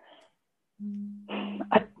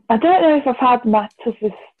 I don't know if I've had my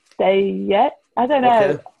toughest day yet. I don't know.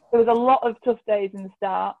 Okay. There was a lot of tough days in the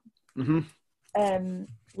start. Mm-hmm.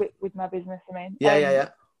 With my business, I mean. Yeah.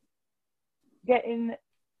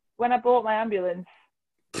 When I bought my ambulance,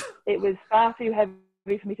 it was far too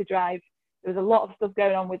heavy for me to drive. There was a lot of stuff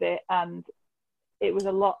going on with it, and it was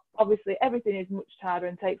a lot. Obviously, everything is much harder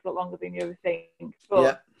and takes a lot longer than you ever think.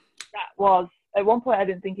 But that was, at one point, I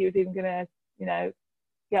didn't think he was even going to,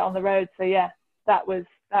 get on the road. So yeah, that was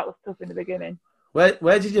tough in the beginning.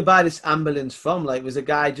 Where did you buy this ambulance from? Like, was a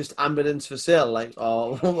guy just ambulance for sale? Like,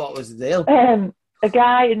 or what was the deal? A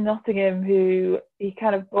guy in Nottingham who he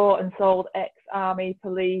kind of bought and sold ex-army,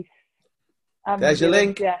 police. There's your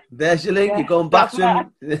link. Yeah. There's your link. Yeah. You're going back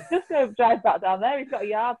to him. Just go drive back down there. He's got a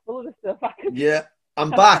yard full of the stuff. Yeah.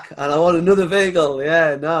 I'm back and I want another vehicle.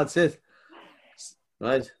 Yeah, no, that's it.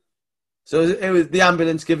 Right. So it was the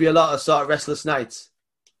ambulance give you a lot of sort of restless nights?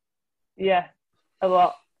 Yeah, a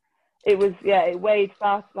lot. It was, it weighed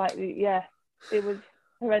fast, it was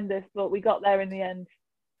horrendous, but we got there in the end.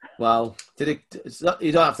 Wow. You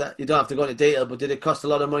don't have to go into detail, but did it cost a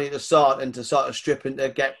lot of money to sort and to sort of strip and to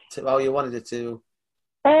get to how you wanted it to?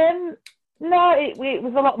 No, it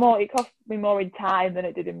was a lot more. It cost me more in time than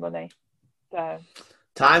it did in money. So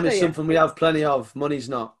time is something we have plenty of. Money's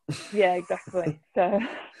not. Yeah, exactly. So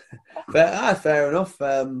fair enough.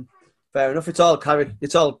 Fair enough. It's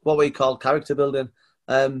all what we call character building.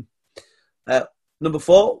 Number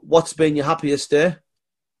 4, what's been your happiest day?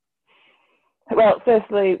 Well,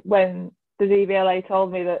 firstly, when the DVLA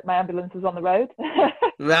told me that my ambulance was on the road.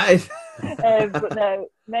 Right. But no,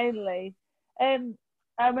 mainly, I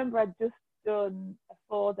remember I'd just done a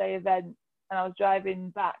 4-day event and I was driving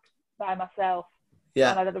back by myself.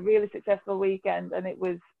 Yeah. And I had a really successful weekend, and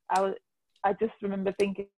I just remember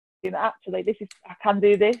thinking, actually, I can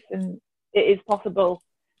do this, and it is possible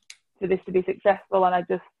for this to be successful. And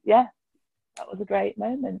that was a great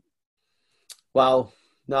moment. Wow.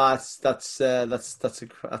 No, that's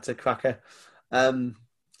a cracker. And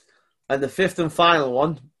the 5th and final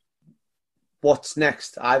one, what's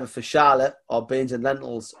next, either for Charlotte or Beans and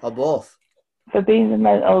Lentils or both? For Beans and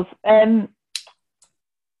Lentils, I'm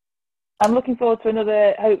looking forward to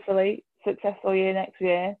another, hopefully, successful year next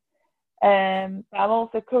year. I'm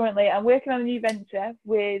also I'm working on a new venture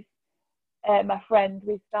with my friend.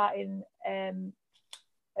 We're starting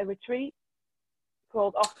a retreat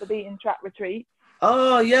called Off the Beaten Track Retreat.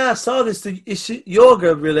 Oh, yeah, I saw this. Is it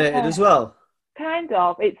yoga related as well? Kind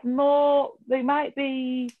of. It's more, they might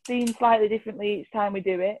be seen slightly differently each time we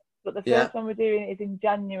do it, but the first one we're doing is in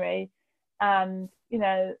January, and,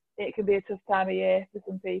 it can be a tough time of year for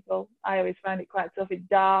some people. I always find it quite tough. It's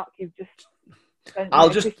dark. You've just spent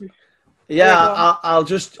Christmas.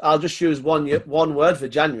 I'll just use one word for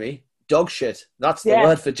January. Dog shit. That's the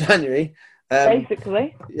word for January.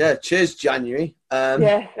 Basically. Yeah, cheers, January.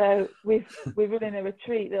 So we're running a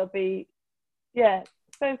retreat that'll be,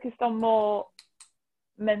 focused on more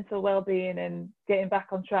mental well-being and getting back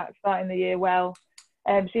on track, starting the year well.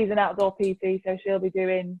 She's an outdoor PT, so she'll be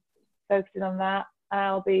focusing on that.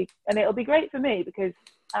 And it'll be great for me because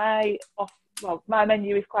my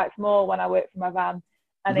menu is quite small when I work from my van,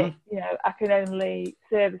 and I can only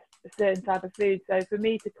serve a certain type of food. So for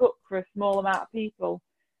me to cook for a small amount of people,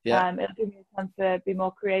 it'll give me a chance to be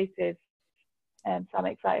more creative. So I'm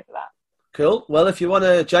excited for that. Cool. Well, if you want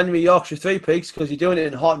a January Yorkshire Three Peaks, because you're doing it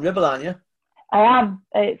in Horton Ribble, aren't you? I am.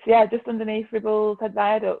 It's just underneath Ribble's Head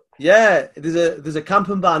Viaduct. Yeah, there's a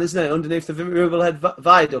camping barn, isn't it, underneath the Ribble Head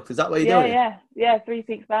Viaduct? Is that what you're doing? Yeah, Three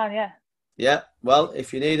Peaks barn. Yeah. Yeah. Well,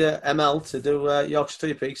 if you need a ML to do Yorkshire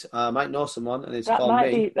Three Peaks, I might know someone, and it's called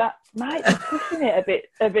me. That might be pushing it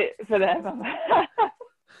a bit for them.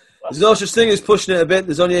 There's no such thing as pushing it a bit.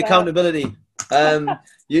 There's only accountability.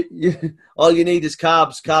 You all you need is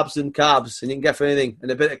carbs, and you can get for anything, and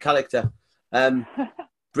a bit of character.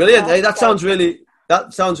 Brilliant. Hey, that sounds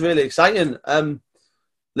really exciting.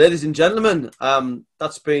 Ladies and gentlemen,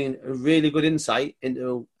 that's been a really good insight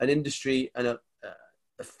into an industry and a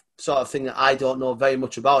sort of thing that I don't know very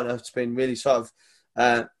much about. It's been really sort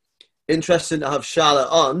of interesting to have Charlotte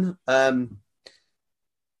on.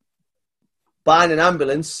 Buying an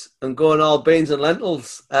ambulance and going all beans and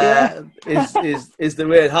lentils is the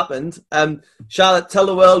way it happened. Charlotte, tell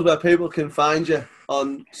the world where people can find you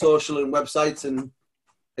on social and websites and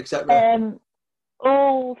etc.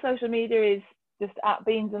 All social media is just at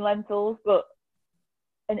Beans and Lentils, but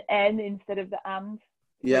an N instead of the and.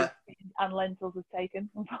 Yeah. Beans and Lentils was taken,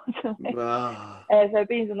 unfortunately. Wow. So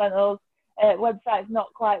Beans and Lentils. Website's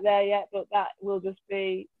not quite there yet, but that will just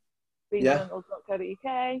be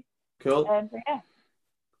beansandlentils.co.uk. Cool.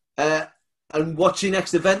 And what's your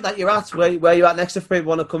next event that you're at? Where are you at next if people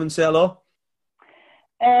want to come and say hello?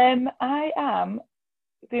 I am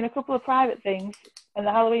doing a couple of private things and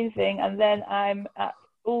the Halloween thing, and then I'm at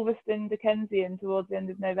Ulverston Dickensian towards the end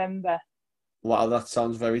of November. Wow, that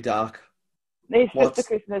sounds very dark. It's just a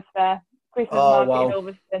Christmas fair. Christmas market in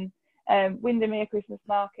Ulverston. Windermere Christmas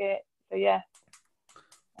market. So, yeah.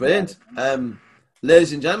 Brilliant.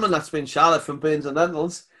 Ladies and gentlemen, that's been Charlotte from Beans and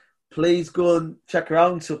Lentils. Please go and check her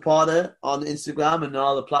out and support her on Instagram and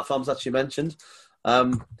all the platforms that she mentioned.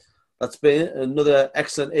 That's been another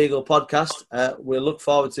excellent Eagle podcast. We'll look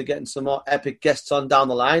forward to getting some more epic guests on down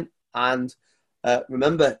the line. And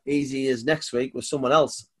remember, Easy is next week with someone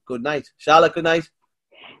else. Good night. Charlotte, good night.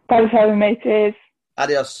 Thanks for having me. Cheers.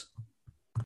 Adios.